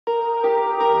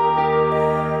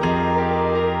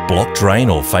blocked drain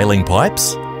or failing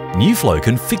pipes? Nuflow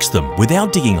can fix them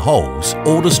without digging holes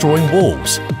or destroying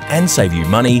walls and save you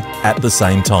money at the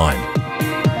same time.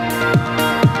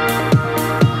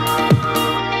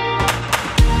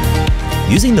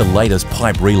 Using the latest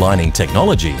pipe relining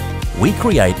technology, we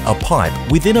create a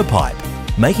pipe within a pipe,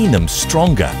 making them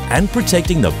stronger and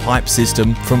protecting the pipe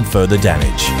system from further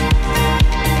damage.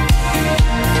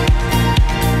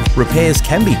 Repairs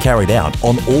can be carried out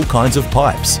on all kinds of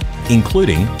pipes,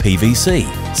 including PVC,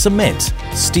 cement,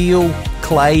 steel,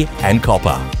 clay and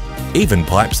copper. Even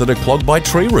pipes that are clogged by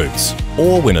tree roots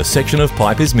or when a section of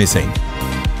pipe is missing.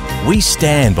 We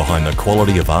stand behind the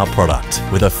quality of our product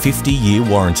with a 50-year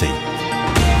warranty.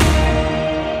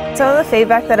 Some of the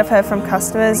feedback that I've heard from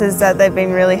customers is that they've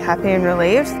been really happy and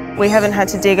relieved. We haven't had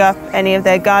to dig up any of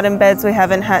their garden beds, we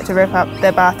haven't had to rip up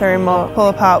their bathroom or pull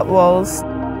apart walls.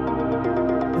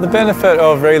 The benefit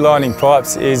of relining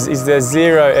pipes is there's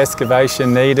zero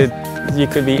excavation needed. You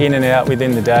could be in and out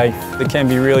within the day. It can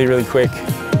be really, really quick.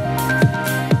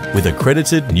 With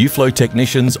accredited Nuflow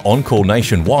technicians on call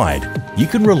nationwide, you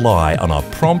can rely on our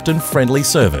prompt and friendly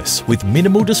service with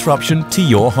minimal disruption to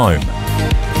your home.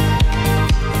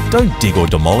 Don't dig or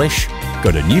demolish.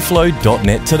 Go to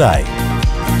nuflow.net today.